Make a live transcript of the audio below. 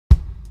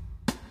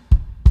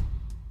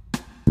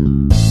A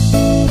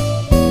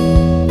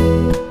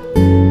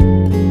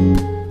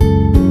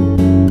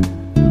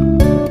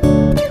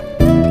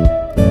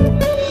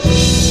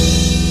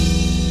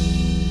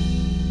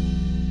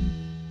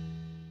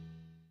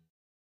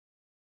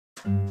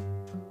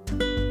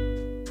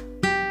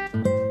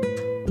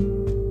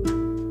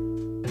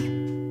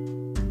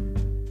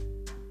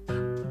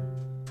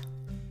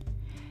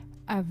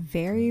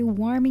very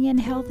warming and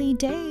healthy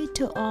day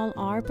to all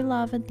our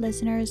beloved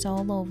listeners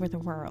all over the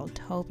world.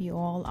 Hope you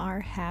all are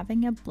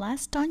having a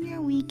blast on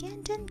your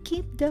weekend and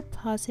keep the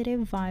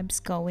positive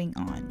vibes going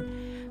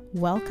on.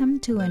 Welcome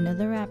to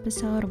another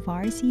episode of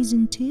our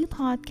Season 2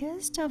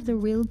 podcast of The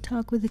Real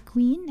Talk with the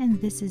Queen, and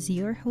this is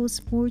your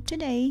host for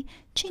today,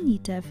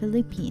 Chinita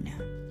Filipina.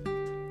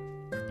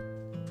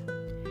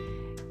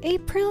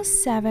 April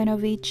 7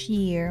 of each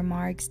year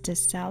marks the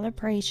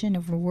celebration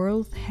of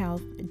World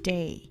Health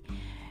Day.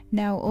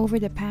 Now, over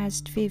the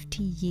past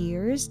 50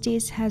 years,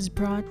 this has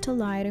brought to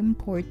light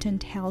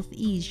important health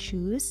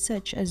issues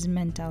such as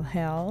mental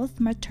health,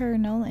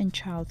 maternal and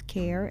child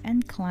care,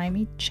 and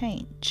climate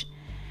change.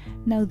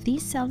 Now,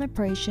 this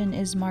celebration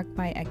is marked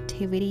by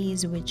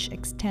activities which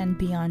extend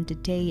beyond the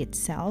day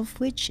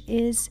itself, which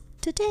is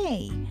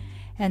today,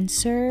 and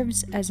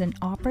serves as an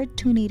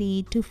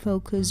opportunity to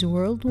focus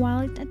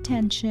worldwide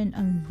attention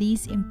on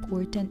these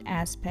important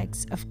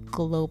aspects of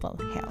global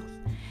health.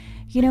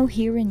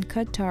 Here in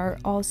Qatar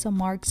also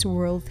marks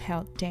World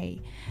Health Day.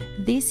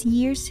 This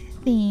year's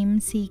theme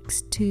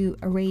seeks to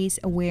raise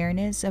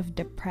awareness of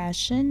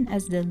depression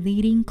as the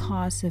leading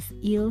cause of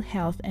ill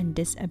health and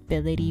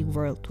disability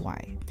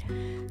worldwide.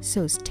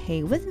 So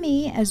stay with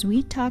me as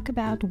we talk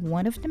about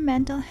one of the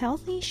mental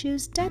health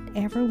issues that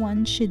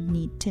everyone should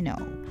need to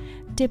know: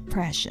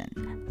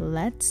 depression.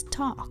 Let's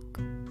talk.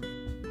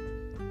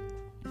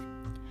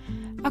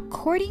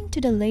 According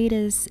to the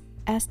latest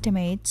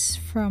estimates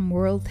from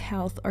World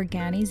Health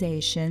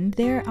Organization,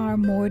 there are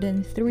more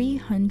than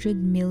 300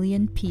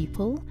 million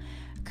people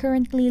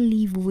currently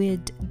live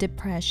with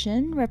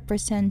depression,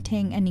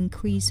 representing an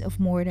increase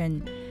of more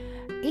than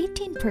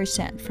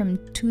 18% from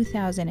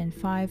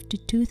 2005 to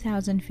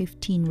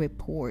 2015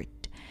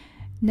 report.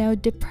 Now,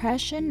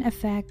 depression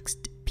affects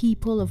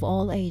people of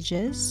all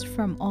ages,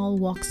 from all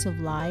walks of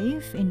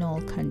life in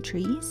all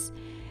countries.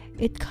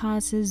 It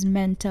causes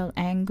mental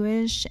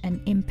anguish and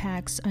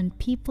impacts on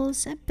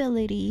people's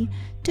ability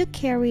to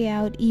carry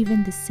out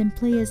even the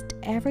simplest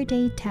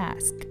everyday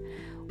task,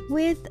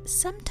 with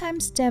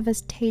sometimes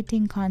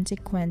devastating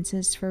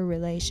consequences for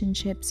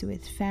relationships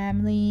with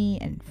family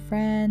and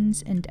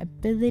friends and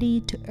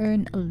ability to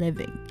earn a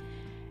living.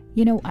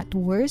 At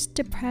worst,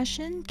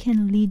 depression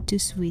can lead to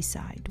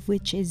suicide,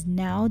 which is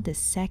now the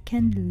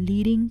second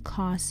leading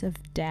cause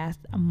of death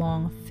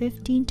among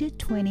 15 to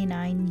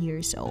 29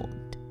 years old.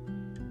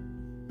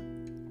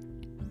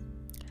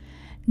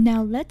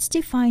 Now, let's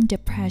define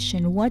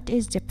depression. What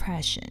is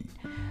depression?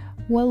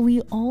 Well,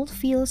 we all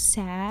feel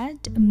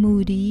sad,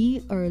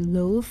 moody, or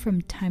low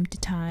from time to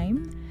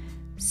time.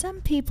 Some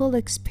people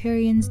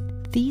experience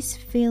these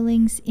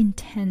feelings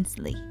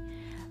intensely.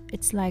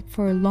 It's like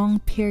for long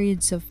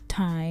periods of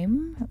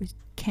time. It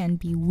can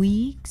be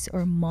weeks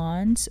or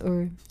months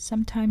or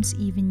sometimes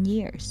even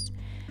years.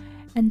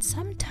 And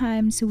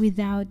sometimes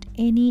without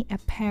any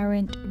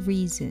apparent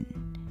reason.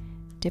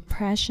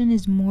 Depression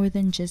is more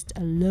than just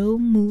a low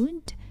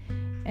mood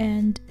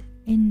and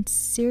in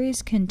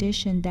serious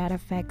condition that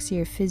affects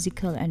your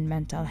physical and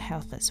mental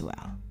health as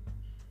well.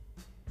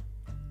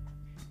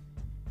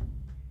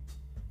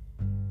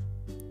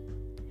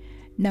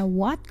 Now,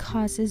 what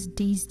causes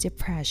this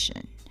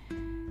depression?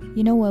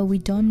 We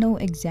don't know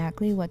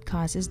exactly what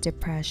causes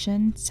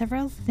depression.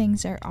 Several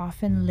things are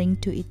often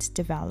linked to its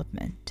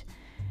development.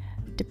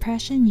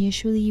 Depression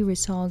usually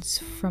results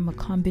from a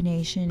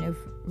combination of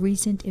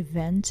recent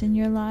events in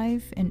your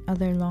life and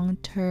other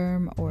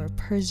long-term or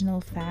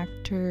personal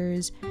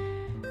factors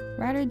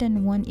rather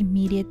than one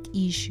immediate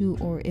issue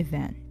or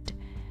event.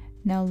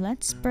 Now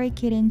let's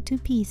break it into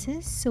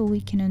pieces so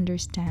we can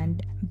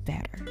understand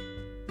better.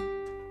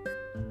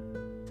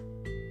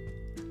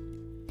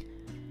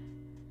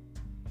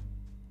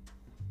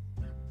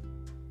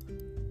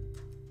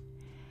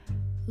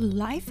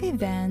 Life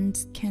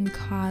events can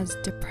cause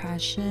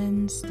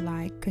depressions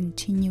like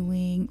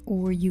continuing,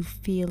 or you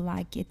feel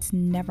like it's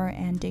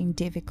never-ending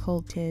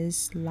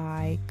difficulties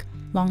like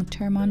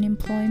long-term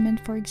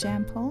unemployment, for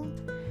example,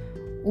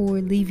 or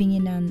living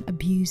in an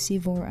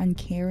abusive or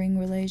uncaring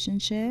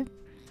relationship,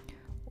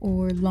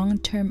 or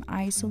long-term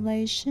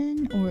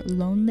isolation or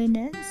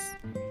loneliness.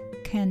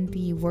 Can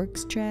be work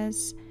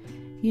stress.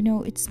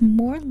 It's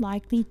more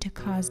likely to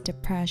cause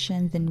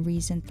depression than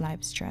recent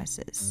life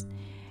stresses.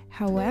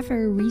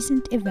 However,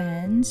 recent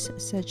events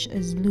such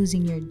as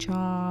losing your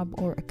job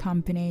or a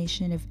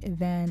combination of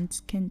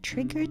events can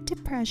trigger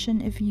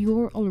depression if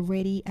you're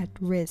already at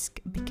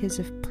risk because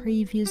of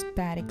previous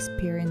bad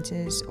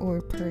experiences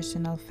or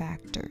personal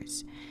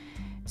factors.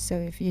 So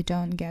if you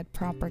don't get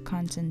proper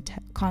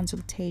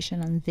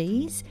consultation on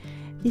these,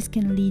 this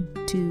can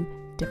lead to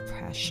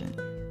depression.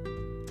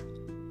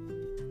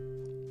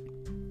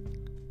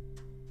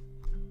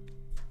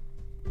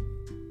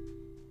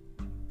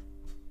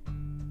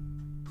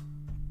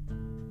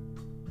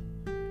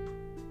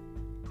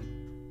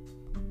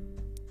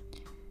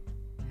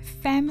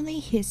 Family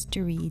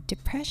history.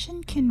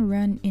 Depression can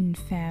run in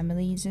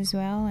families as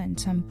well, and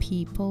some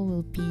people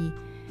will be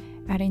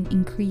at an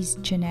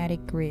increased genetic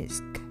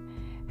risk.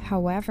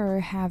 However,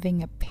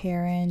 having a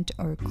parent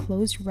or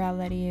close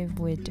relative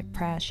with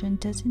depression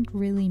doesn't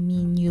really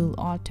mean you'll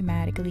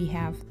automatically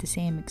have the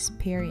same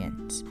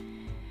experience.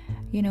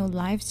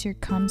 Life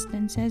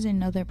circumstances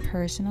and other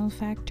personal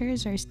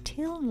factors are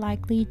still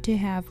likely to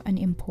have an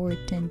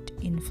important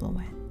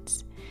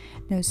influence.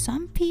 Now,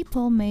 some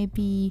people may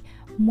be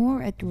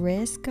more at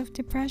risk of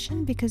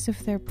depression because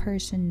of their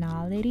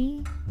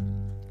personality,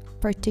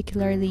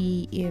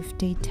 particularly if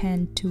they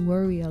tend to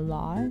worry a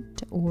lot,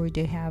 or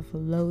they have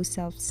low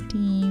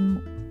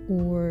self-esteem,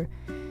 or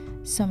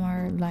some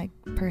are like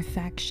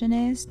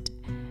perfectionist.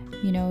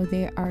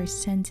 They are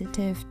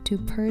sensitive to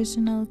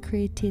personal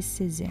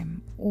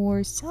criticism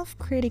or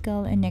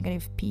self-critical and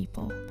negative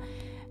people.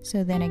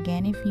 So then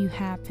again, if you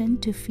happen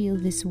to feel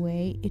this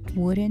way, it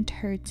wouldn't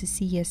hurt to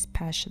see a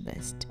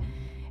specialist.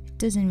 It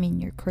doesn't mean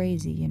you're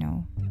crazy.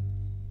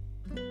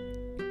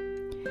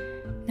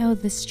 Now,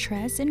 the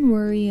stress and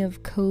worry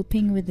of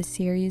coping with a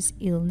serious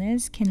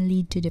illness can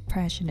lead to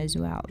depression as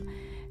well,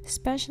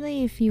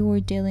 especially if you are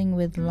dealing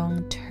with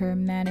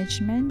long-term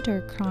management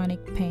or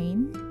chronic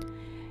pain.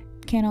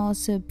 It can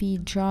also be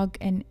drug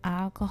and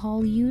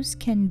alcohol use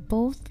can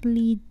both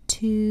lead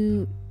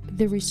to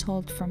the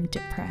result from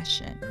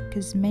depression,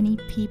 because many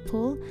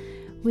people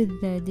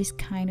with this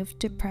kind of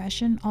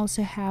depression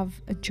also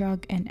have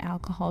drug and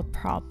alcohol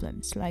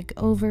problems. Like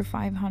over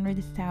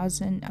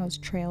 500,000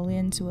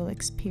 Australians will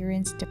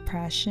experience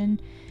depression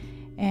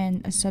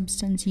and a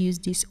substance use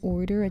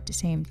disorder at the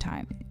same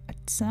time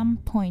at some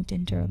point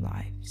in their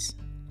lives.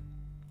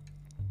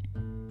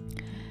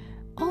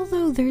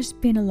 Although there's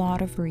been a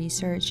lot of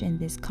research in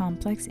this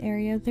complex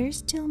area, there's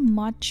still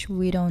much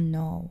we don't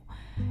know.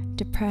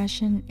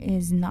 Depression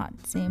is not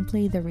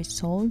simply the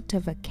result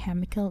of a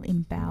chemical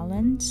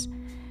imbalance.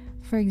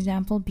 For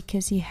example,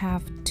 because you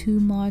have too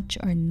much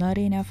or not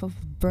enough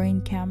of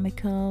brain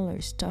chemical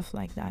or stuff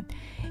like that.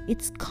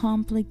 It's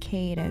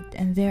complicated,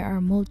 and there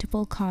are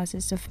multiple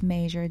causes of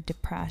major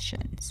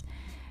depressions.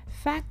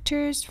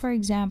 Factors, for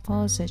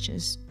example, such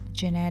as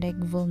genetic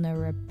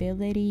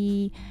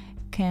vulnerability,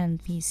 can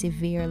be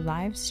severe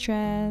life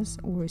stress,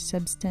 or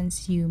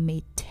substance you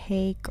may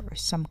take, or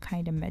some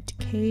kind of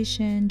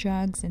medication,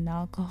 drugs and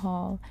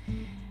alcohol,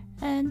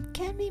 and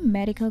can be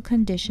medical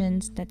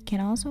conditions that can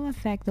also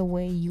affect the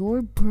way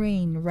your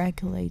brain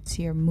regulates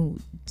your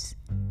moods.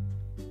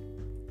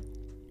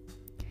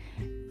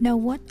 Now,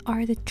 what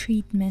are the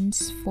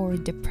treatments for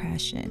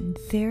depression?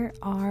 There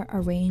are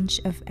a range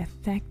of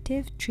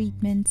effective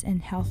treatments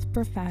and health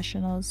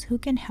professionals who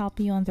can help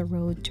you on the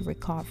road to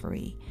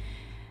recovery.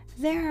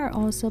 There are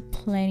also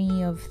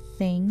plenty of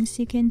things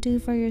you can do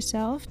for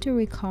yourself to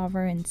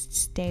recover and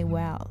stay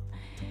well.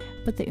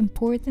 But the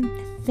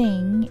important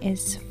thing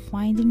is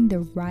finding the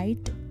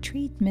right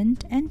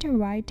treatment and the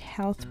right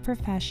health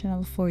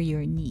professional for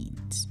your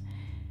needs.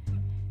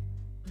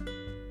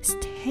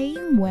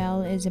 Staying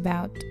well is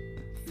about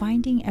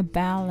finding a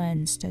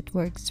balance that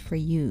works for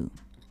you.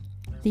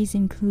 This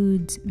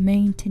includes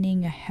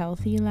maintaining a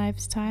healthy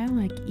lifestyle,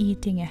 like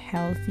eating a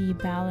healthy,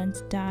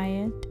 balanced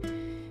diet,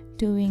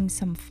 doing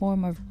some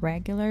form of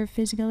regular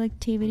physical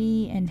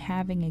activity, and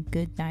having a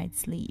good night's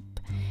sleep.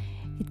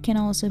 It can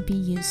also be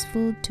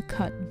useful to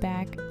cut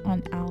back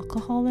on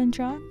alcohol and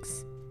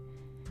drugs.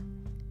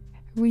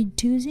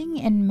 Reducing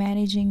and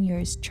managing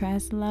your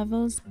stress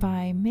levels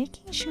by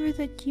making sure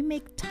that you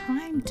make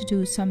time to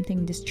do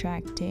something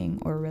distracting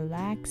or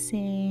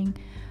relaxing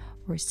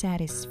or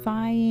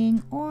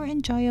satisfying or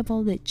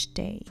enjoyable each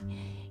day.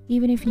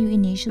 Even if you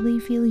initially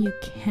feel you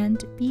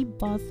can't be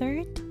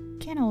bothered,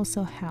 can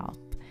also help.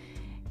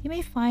 You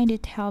may find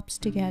it helps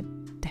to get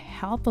the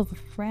help of a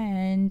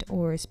friend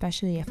or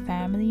especially a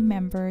family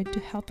member to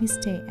help you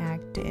stay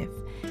active.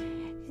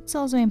 It's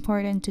also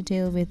important to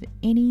deal with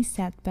any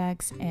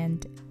setbacks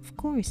and, of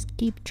course,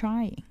 keep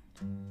trying.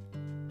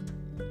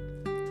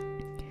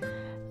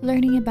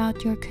 Learning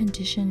about your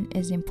condition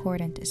is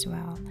important as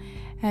well.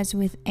 As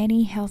with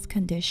any health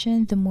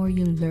condition, the more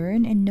you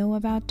learn and know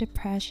about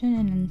depression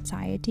and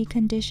anxiety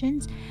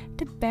conditions,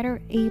 the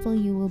better able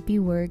you will be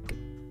work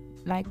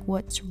like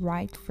what's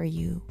right for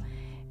you.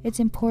 It's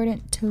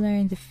important to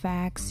learn the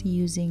facts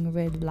using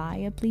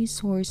reliable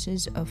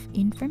sources of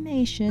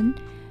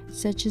information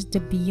such as the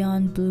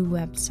Beyond Blue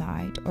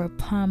website, or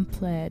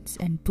pamphlets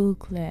and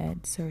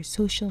booklets, or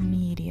social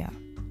media.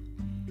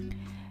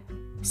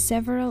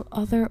 Several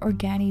other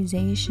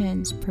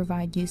organizations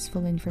provide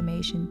useful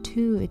information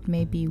too. It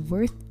may be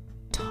worth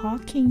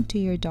talking to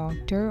your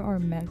doctor or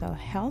mental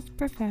health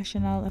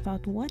professional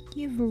about what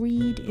you've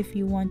read if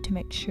you want to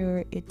make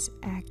sure it's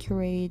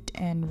accurate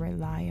and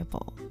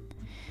reliable.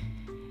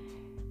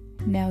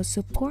 Now,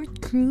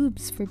 support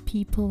groups for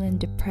people in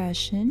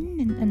depression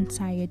and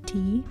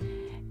anxiety,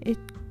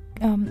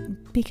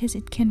 because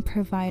it can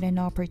provide an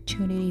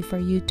opportunity for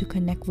you to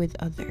connect with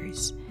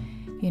others.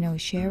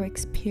 Share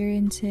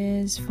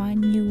experiences, find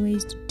new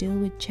ways to deal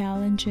with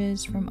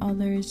challenges from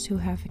others who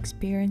have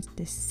experienced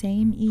the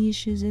same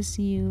issues as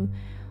you.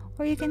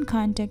 Or you can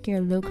contact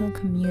your local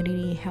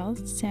community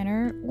health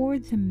center or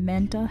the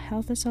mental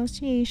health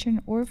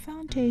association or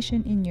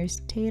foundation in your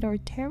state or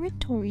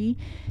territory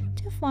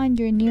to find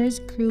your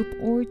nearest group,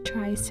 or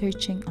try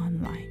searching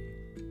online.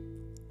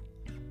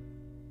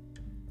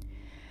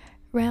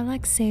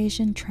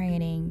 Relaxation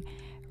training.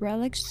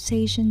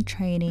 Relaxation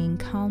training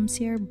calms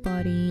your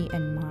body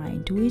and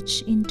mind,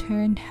 which in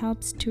turn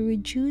helps to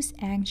reduce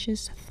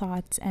anxious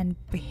thoughts and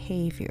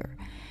behavior.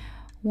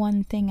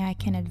 One thing I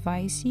can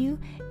advise you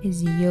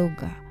is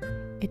yoga.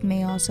 It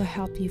may also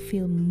help you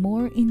feel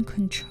more in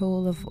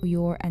control of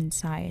your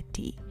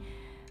anxiety.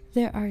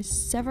 There are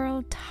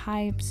several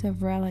types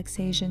of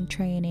relaxation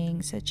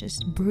training, such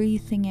as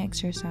breathing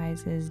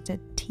exercises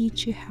that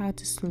teach you how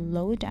to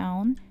slow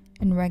down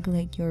and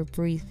regulate your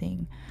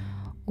breathing,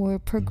 or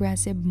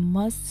progressive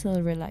muscle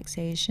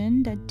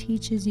relaxation that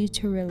teaches you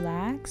to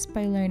relax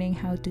by learning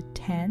how to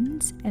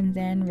tense and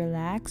then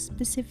relax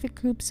specific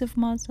groups of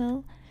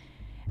muscle.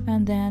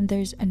 And then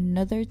there's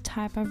another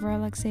type of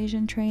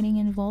relaxation training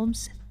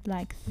involves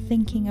like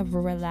thinking of a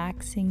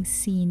relaxing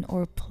scene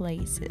or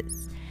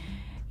places.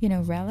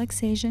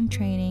 Relaxation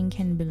training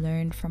can be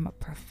learned from a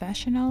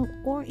professional,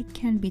 or it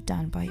can be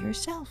done by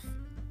yourself.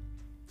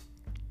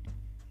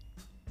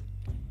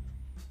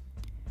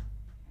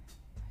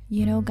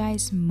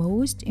 Guys,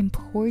 most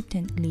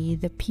importantly,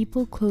 the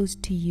people close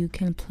to you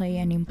can play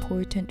an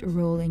important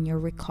role in your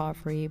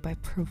recovery by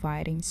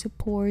providing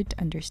support,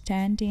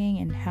 understanding,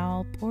 and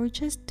help, or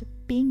just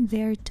being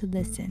there to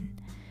listen,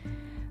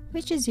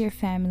 which is your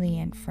family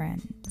and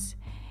friends.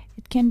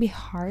 It can be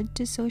hard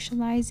to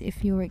socialize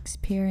if you're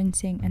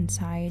experiencing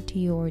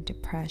anxiety or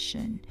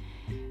depression,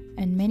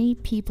 and many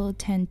people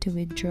tend to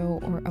withdraw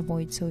or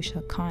avoid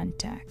social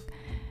contact.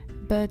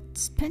 But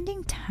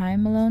spending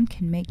time alone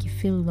can make you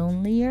feel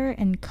lonelier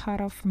and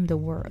cut off from the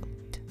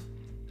world,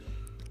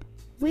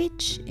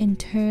 which in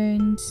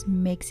turn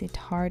makes it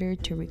harder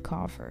to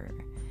recover.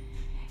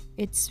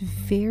 It's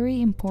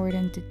very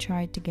important to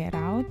try to get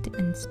out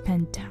and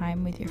spend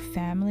time with your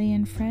family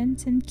and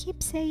friends, and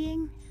keep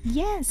saying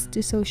yes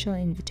to social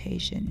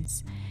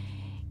invitations.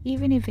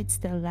 Even if it's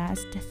the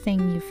last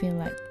thing you feel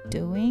like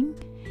doing,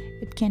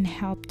 it can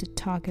help to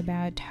talk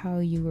about how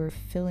you are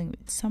feeling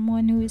with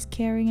someone who is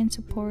caring and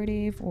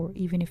supportive, or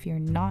even if you're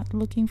not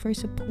looking for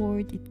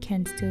support, it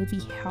can still be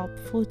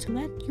helpful to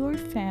let your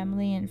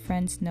family and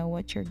friends know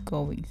what you're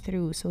going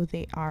through so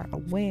they are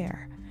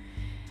aware.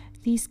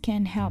 These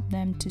can help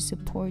them to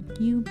support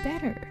you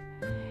better.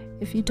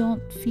 If you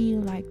don't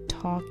feel like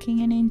talking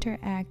and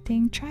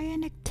interacting, try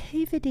an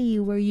activity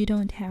where you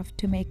don't have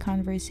to make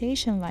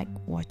conversation, like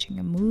watching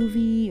a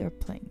movie or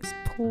playing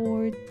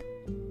sport.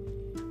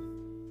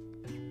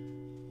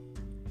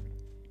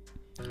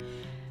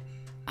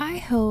 I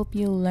hope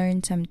you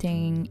learned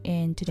something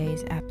in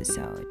today's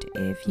episode.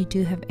 If you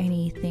do have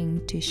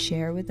anything to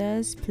share with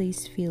us,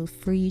 please feel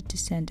free to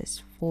send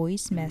us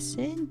voice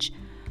message,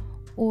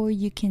 or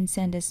you can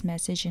send us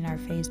message in our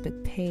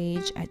Facebook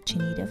page at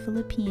Chinita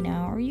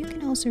Filipina, or you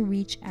can also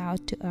reach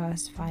out to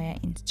us via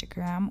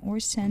Instagram or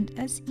send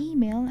us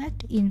email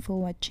at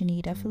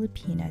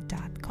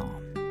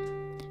info@chinitafilipina.com.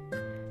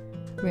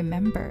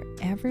 Remember,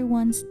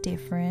 everyone's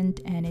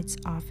different, and it's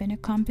often a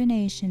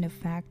combination of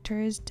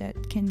factors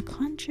that can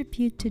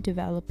contribute to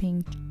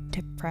developing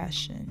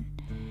depression.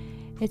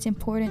 It's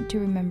important to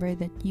remember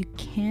that you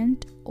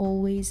can't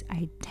always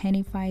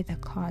identify the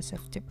cause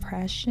of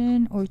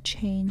depression or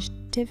change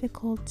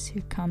difficult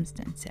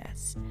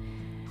circumstances.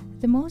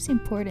 The most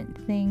important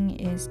thing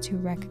is to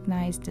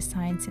recognize the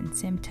signs and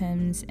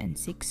symptoms and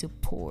seek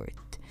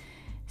support.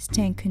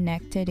 Staying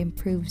connected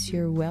improves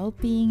your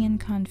well-being and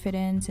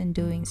confidence, and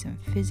doing some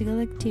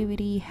physical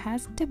activity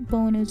has the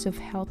bonus of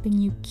helping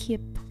you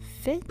keep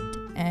fit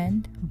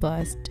and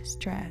bust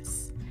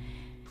stress.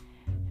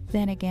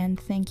 Then again,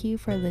 thank you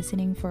for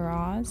listening for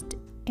us,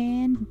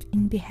 and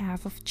in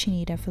behalf of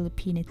Chinita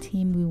Filipina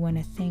team, we want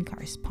to thank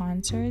our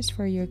sponsors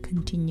for your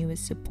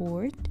continuous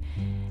support,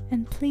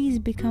 and please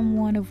become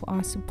one of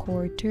our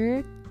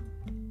supporters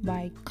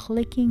by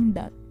clicking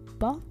that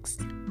box,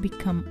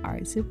 become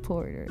our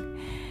supporter.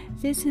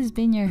 This has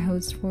been your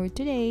host for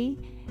today,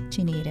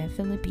 Chinita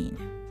Filipina.